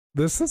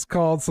This is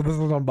called, so this is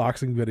an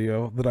unboxing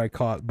video that I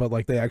caught, but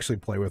like they actually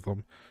play with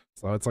them.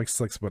 So it's like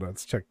 6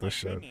 minutes. Check this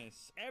shit.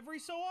 Goodness. Every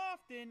so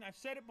often, I've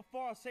said it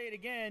before, I'll say it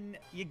again,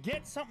 you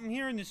get something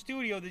here in the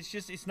studio that's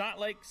just, it's not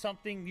like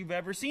something you've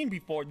ever seen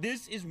before.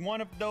 This is one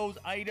of those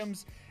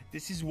items.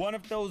 This is one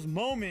of those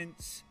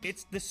moments.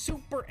 It's the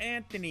Super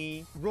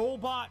Anthony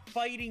Robot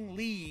Fighting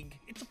League.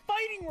 It's a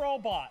fighting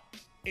robot.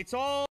 It's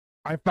all...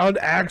 I found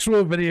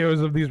actual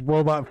videos of these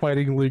robot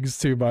fighting leagues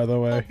too, by the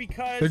way.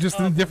 They're just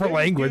in a different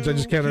language. I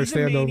just can't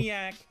understand them. He's a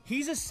maniac.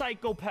 He's a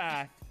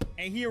psychopath.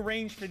 And he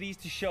arranged for these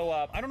to show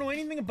up. I don't know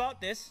anything about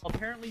this.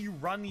 Apparently, you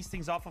run these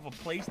things off of a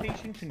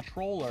PlayStation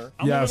controller.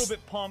 I'm a little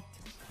bit pumped.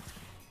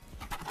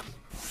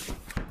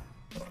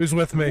 Who's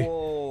with me?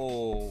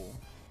 Whoa.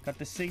 Got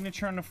the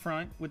signature on the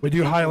front. With We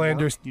do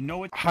Highlanders. You know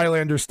what?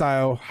 Highlander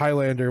style.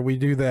 Highlander. We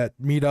do that.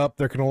 Meet up.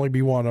 There can only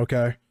be one,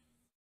 okay?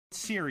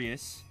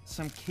 Serious.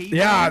 Some cable.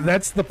 Yeah,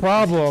 that's the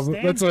problem.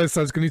 That's what I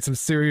said. It's gonna need some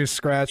serious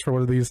scratch for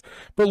one of these.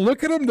 But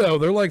look at them though.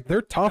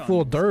 They're tough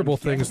little durable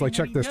things. Like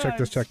check this, check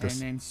this, check this.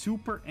 And then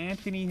Super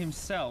Anthony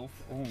himself.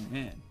 Oh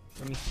man.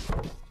 Let me see.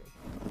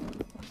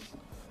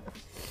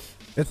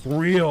 It's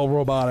real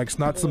robotics,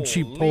 not some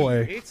cheap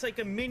toy. It's like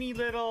a mini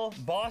little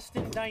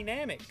Boston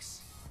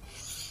Dynamics.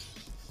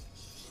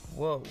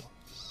 Whoa.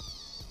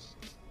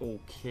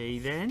 Okay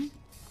then.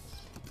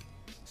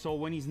 So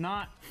when he's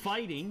not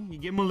fighting, you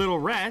give him a little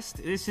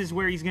rest. This is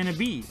where he's gonna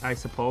be, I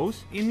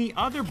suppose. In the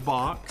other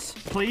box,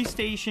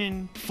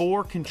 PlayStation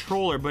 4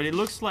 controller, but it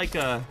looks like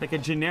a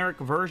generic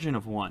version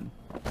of one.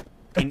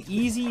 An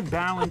easy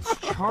balance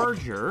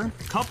charger,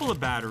 couple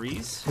of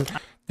batteries.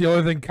 The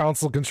only thing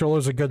console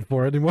controllers are good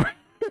for anymore.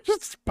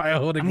 Just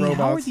piloting robots.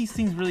 How are these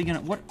things really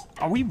gonna... What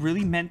are we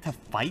really meant to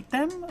fight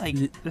them? Like,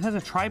 this has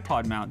a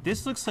tripod mount.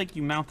 This looks like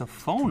you mount a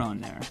phone on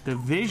there. The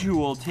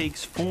visual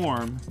takes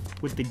form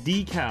with the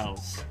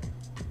decals.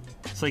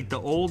 It's like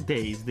the old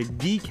days. The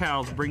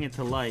decals bring it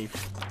to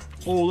life.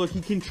 Oh, look,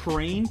 he can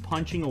train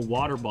punching a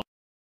water bottle.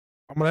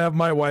 I'm gonna have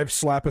my wife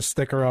slap a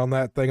sticker on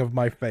that thing of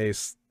my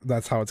face.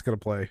 That's how it's gonna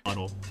play.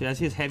 See, that's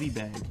his heavy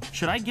bag.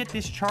 Should I get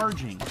this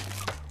charging?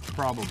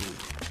 Probably.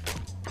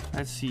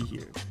 Let's see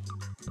here.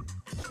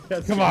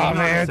 Come on,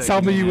 man.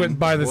 Tell me you wouldn't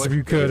buy this if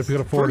you could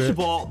afford it. First of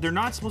all, they're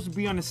not supposed to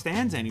be on the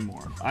stands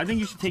anymore. I think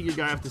you should take your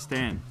guy off the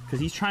stand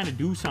because he's trying to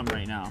do something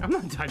right now. I'm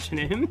not touching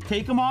him.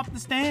 Take him off the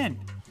stand.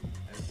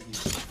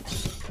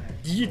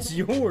 It's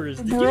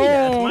yours. Bro.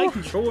 It's my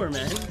controller,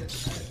 man.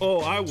 Oh,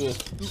 I will.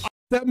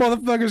 That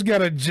motherfucker's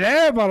got a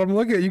jab on him.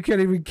 Look at it. You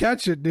can't even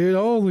catch it, dude.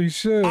 Holy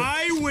shit.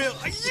 I will.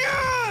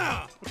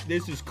 Yeah!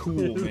 This is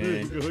cool,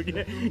 man.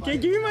 Okay,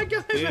 give me my guy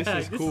back. This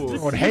is cool.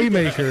 This What,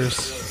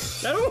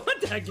 haymakers? I don't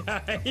want that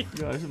guy.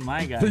 Yo, this is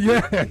my guy.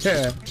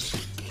 Yeah.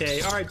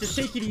 Okay, all right, just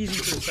take it easy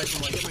for a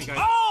second while I get my guy.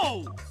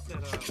 Oh! Set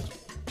up.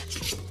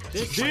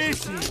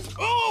 This is...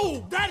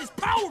 Oh, that is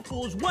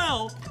powerful as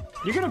well.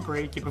 You're gonna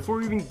break it before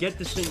we even get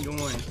this thing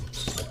going.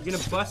 You're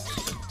gonna bust.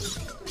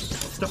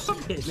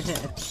 Stop it,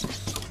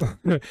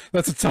 man.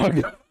 That's a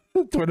tongue.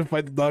 Trying to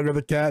fight the dog or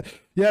the cat.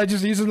 Yeah,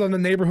 just use it on the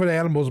neighborhood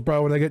animals,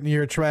 bro, when they get near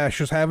your trash.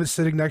 Just have it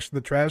sitting next to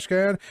the trash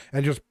can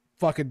and just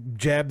fucking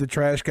jab the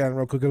trash can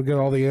real quick. It'll get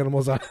all the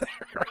animals out of there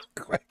real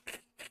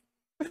quick.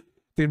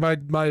 Dude,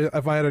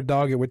 if I had a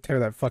dog, it would tear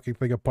that fucking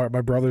thing apart.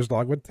 My brother's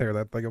dog would tear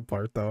that thing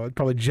apart, though. I'd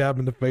probably jab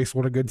him in the face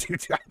one a good 2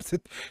 times.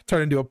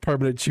 Turn into a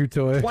permanent chew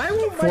toy. Why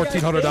won't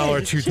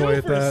 $1,400 chew toy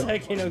at that.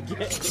 Second,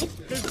 okay?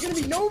 There's gonna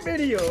be no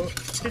video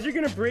because you're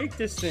gonna break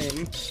this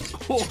thing.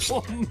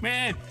 Oh,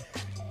 man.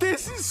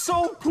 This is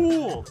so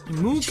cool. It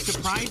moves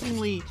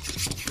surprisingly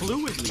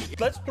fluidly.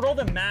 Let's throw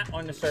the mat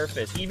on the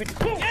surface. Even.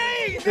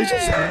 Hey! This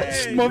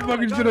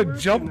motherfucker's did a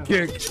jump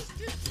kick.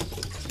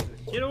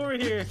 Get over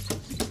here.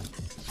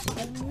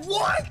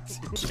 What?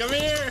 Come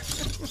here.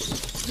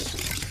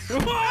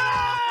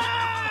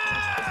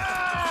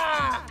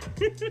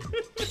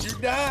 You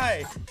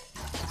die.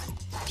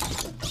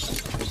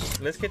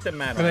 Let's get the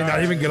mat on. Can they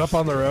not even get up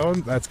on their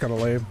own? That's kind of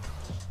lame.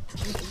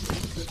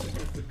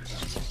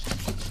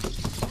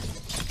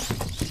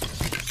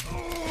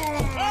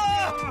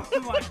 Oh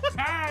my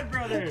god,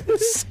 brother.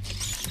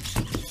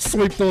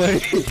 Sweep the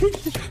leg.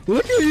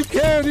 Look at you,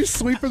 can. He's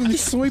sweeping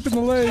the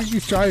leg.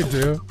 He's trying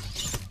to.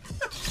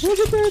 Look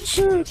at that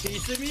shit.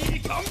 Piece of me,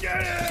 come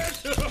get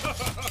it.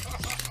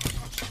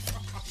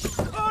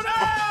 Oh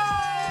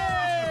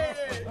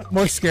no! I'm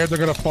more scared they're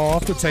gonna fall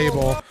off the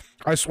table.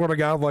 I swear to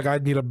God, like,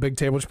 I'd need a big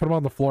table. Just put them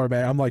on the floor,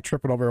 man. I'm like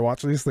tripping over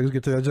watching these things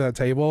get to the edge of that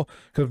table.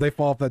 Because if they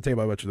fall off that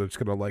table, I bet you they're just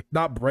gonna like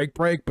not break,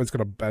 but it's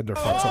gonna bend or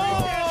fuck something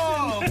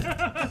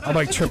up. I'm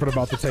like tripping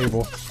about the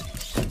table.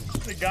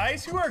 The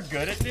guys who are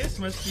good at this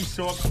must be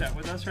so upset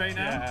with us right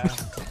now. Yeah.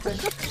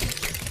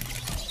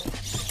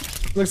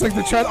 Looks like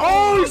the chat.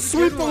 Oh, he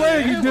swept the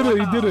leg. He did it.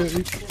 He did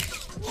it.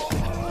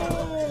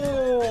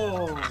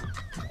 Oh.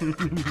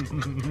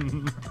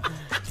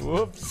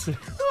 Whoops.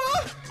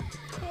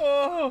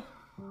 Oh.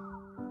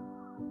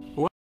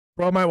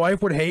 Bro, my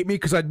wife would hate me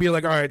because I'd be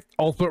like, all right,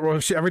 ultimate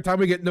robot. Every time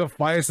we get into a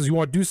fight, it says, you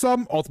want to do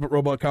something? Ultimate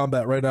robot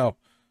combat right now.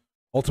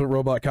 Ultimate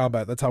Robot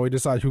Combat. That's how we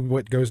decide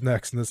what goes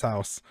next in this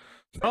house.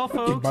 Well,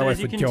 folks, My wife as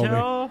you would can kill me.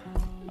 tell,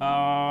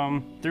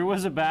 there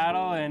was a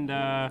battle, and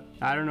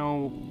I don't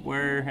know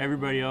where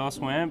everybody else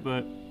went,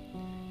 but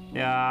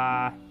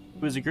yeah,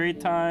 it was a great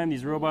time.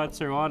 These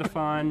robots are a lot of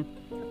fun.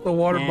 The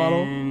water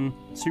bottle. And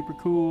super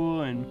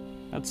cool, and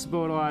that's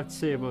about all I have to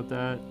say about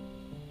that.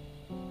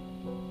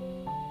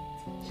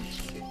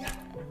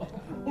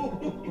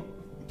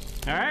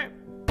 All right,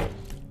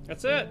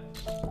 that's it.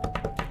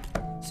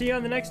 See you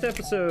on the next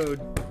episode.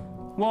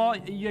 Well, I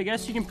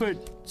guess you can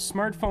put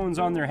smartphones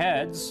on their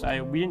heads.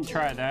 We didn't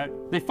try that.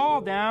 They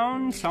fall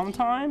down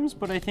sometimes,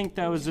 but I think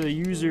that was a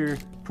user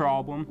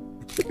problem.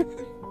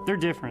 They're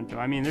different though.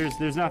 I mean,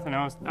 there's nothing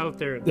else out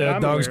there. That Yeah,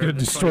 I'm dog's aware gonna of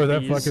that's destroy like that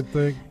these. fucking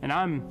thing. And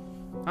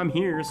I'm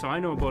here, so I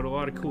know about a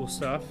lot of cool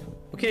stuff.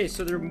 Okay,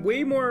 so they're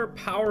way more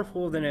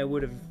powerful than I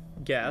would have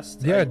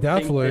guessed. Yeah, I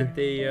definitely. think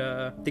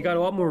that they got a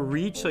lot more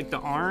reach, like the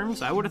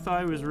arms. I would have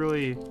thought it was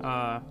really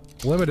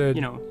Limited.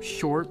 you know,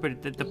 short,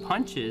 but the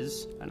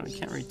punches, I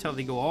can't really tell.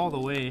 They go all the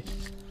way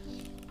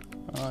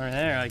over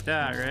there like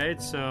that, right?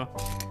 So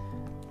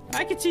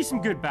I could see some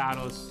good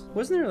battles.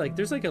 Wasn't there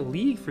there's like a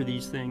league for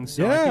these things?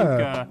 So Yeah.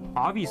 I think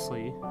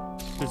obviously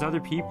there's other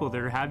people that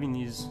are having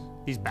these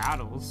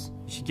battles.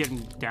 You should get them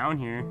down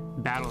here,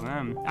 battle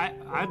them.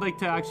 I'd like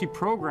to actually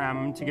program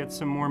them to get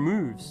some more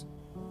moves,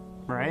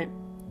 right?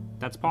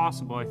 That's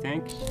possible, I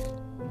think,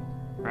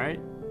 right?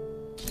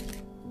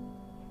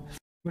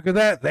 Look at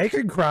that. They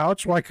can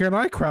crouch. Why can't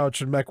I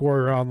crouch in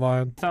MechWarrior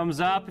Online? Thumbs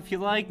up if you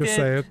liked Just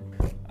it. saying.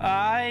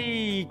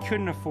 I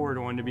couldn't afford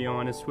one, to be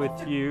honest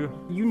with you.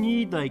 You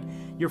need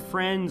your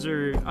friends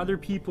or other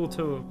people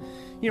to,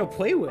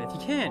 play with. You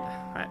can't.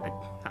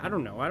 I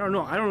don't know. I don't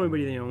know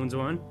anybody that owns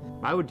one.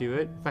 I would do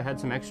it if I had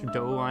some extra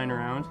dough lying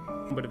around.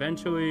 But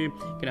eventually,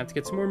 gonna have to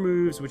get some more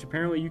moves, which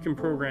apparently you can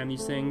program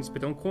these things.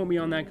 But don't quote me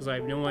on that because I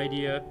have no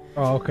idea.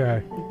 Oh,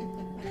 okay.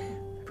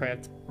 Probably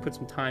have to put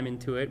some time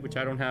into it, which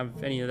I don't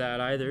have any of that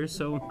either.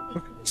 So.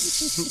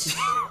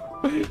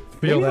 Maybe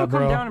Feel they'll that,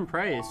 bro. come down in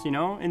price,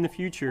 in the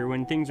future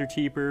when things are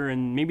cheaper,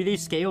 and maybe they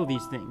scale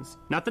these things.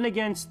 Nothing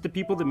against the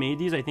people that made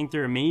these. I think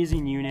they're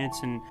amazing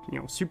units and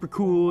super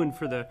cool. And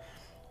for the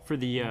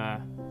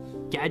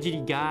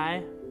gadgety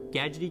guy.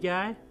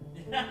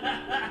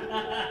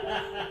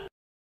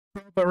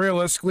 But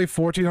realistically,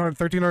 $1,400,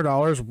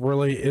 $1,300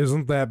 really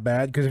isn't that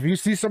bad. Because if you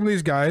see some of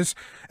these guys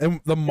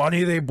and the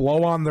money they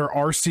blow on their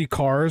RC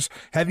cars,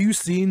 have you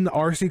seen the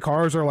RC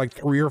cars are like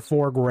 $3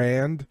 or $4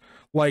 grand?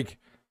 Like,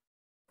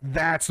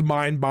 that's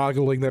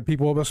mind-boggling that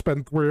people will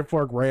spend $3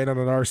 or $4 grand on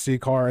an RC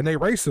car and they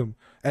race them.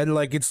 And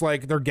it's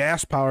like they're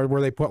gas powered,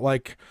 where they put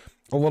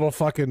a little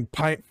fucking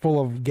pint full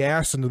of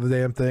gas into the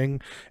damn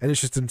thing, and it's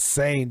just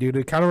insane, dude.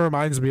 It kind of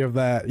reminds me of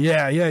that.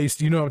 Yeah,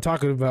 you know what I'm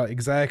talking about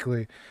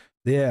exactly.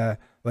 Yeah,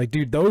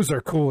 dude, those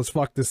are cool as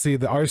fuck to see.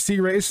 The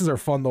RC races are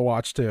fun to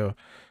watch too.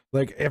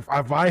 If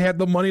I had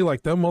the money,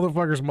 them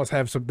motherfuckers must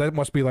have some. That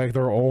must be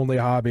their only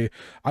hobby.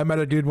 I met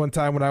a dude one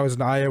time when I was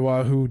in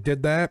Iowa who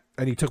did that,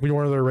 and he took me to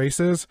one of their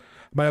races.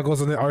 My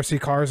uncle's in the RC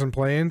cars and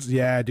planes.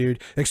 Yeah,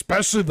 dude,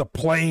 especially the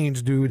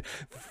planes, dude.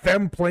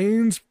 Them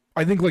planes.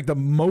 I think the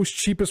most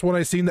cheapest one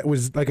I seen that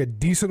was a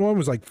decent one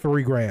was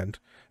 $3 grand,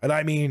 and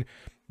I mean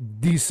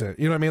decent.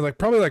 You know what I mean?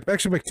 Probably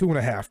actually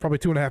 2.5, probably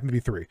 2.5, maybe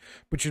 3.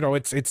 But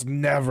it's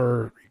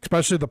never,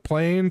 especially the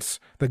planes,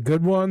 the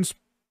good ones.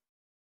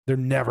 They're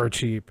never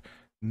cheap.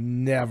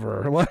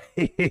 Never.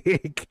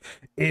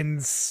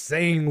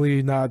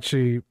 Insanely not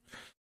cheap.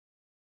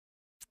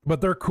 But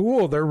they're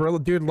cool. They're really,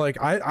 dude,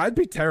 I'd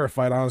be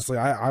terrified, honestly.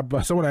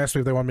 Someone asked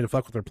me if they wanted me to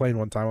fuck with their plane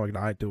one time. I'm like,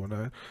 nah, I ain't doing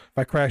that. If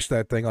I crash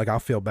that thing, I'll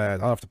feel bad.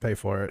 I'll have to pay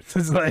for it.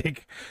 It's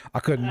I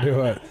couldn't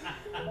do it.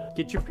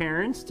 Get your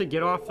parents to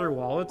get off their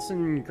wallets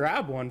and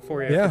grab one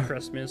for you for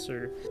Christmas,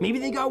 or maybe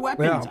they got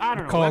weapons. Yeah, I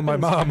don't know. calling my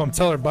mom. I'm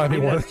telling her buy me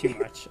Maybe one. that's too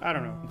much. I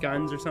don't know.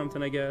 Guns or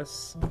something, I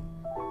guess.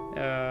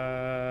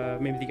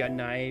 Maybe they got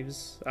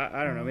knives.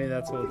 I don't know. Maybe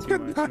that's a little too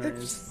much.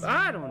 Knives.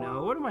 I don't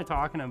know. What am I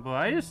talking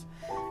about?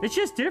 It's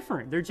just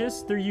different. They're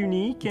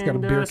unique,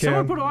 and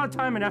someone put a lot of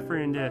time and effort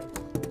into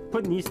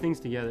putting these things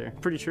together.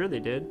 Pretty sure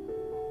they did.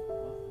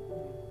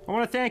 I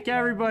want to thank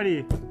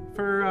everybody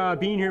for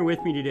being here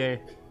with me today.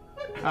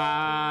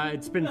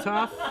 It's been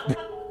tough,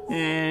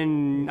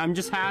 and I'm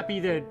just happy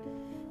that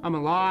I'm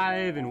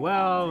alive and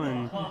well,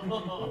 and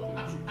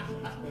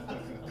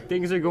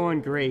things are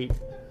going great.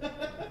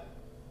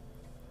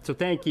 So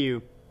thank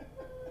you.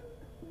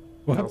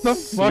 What the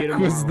fuck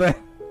was that?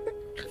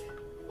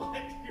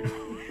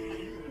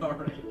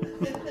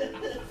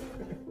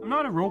 I'm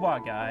not a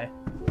robot guy.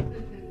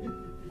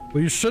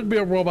 Well, you should be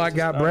a robot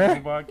guy, I'm not a bruh.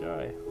 robot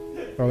guy.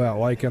 Throw that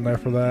like in there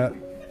for that.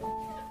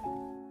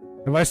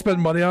 If I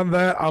spend money on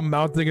that, I'm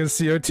mounting a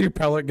CO2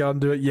 pellet gun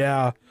to it.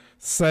 Yeah,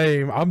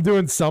 same. I'm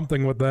doing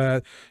something with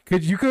that.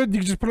 You could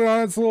just put it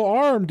on its little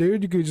arm,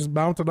 dude. You could just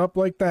mount it up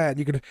like that.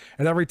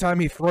 And every time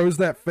he throws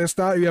that fist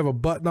out, you have a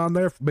button on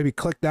there, maybe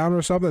click down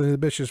or something, and the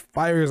bitch just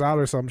fires out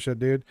or some shit,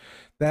 dude.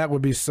 That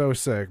would be so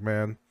sick,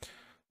 man.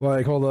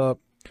 Hold up.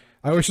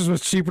 I wish this was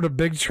cheaper. A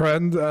big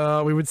trend.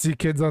 We would see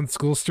kids on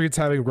school streets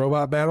having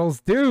robot battles,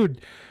 dude.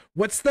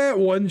 What's that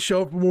one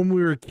show from when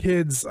we were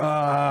kids?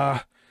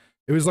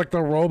 It was like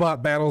the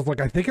robot battles.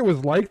 Like I think it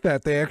was like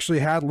that. They actually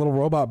had little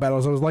robot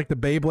battles. It was like the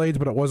Beyblades,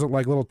 but it wasn't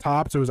like little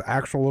tops. It was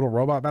actual little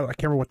robot battle. I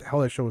can't remember what the hell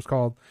that show was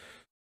called.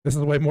 This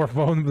is way more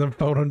fun than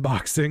phone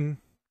unboxing.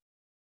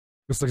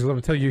 Just like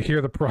until you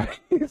hear the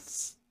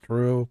price.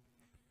 True.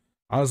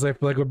 Honestly, I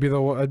feel like it would be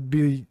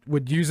the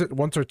would use it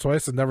once or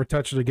twice and never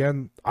touch it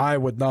again. I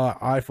would not.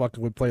 I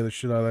fucking would play the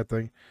shit out of that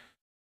thing.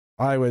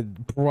 I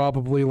would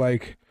probably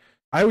like.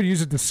 I would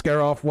use it to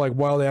scare off like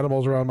wild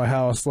animals around my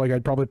house. Like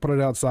I'd probably put it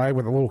outside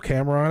with a little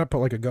camera on it, put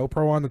like a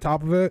GoPro on the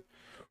top of it,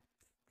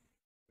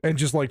 and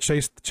just like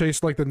chase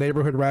like the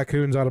neighborhood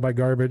raccoons out of my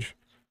garbage.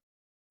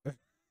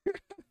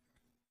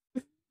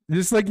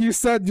 Just like you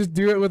said, just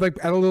do it with like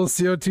add a little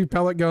CO2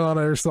 pellet gun on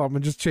it or something,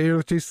 and just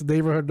chase the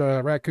neighborhood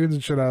raccoons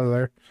and shit out of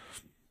there.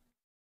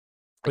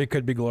 It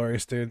could be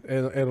glorious, dude.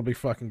 It'll be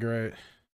fucking great.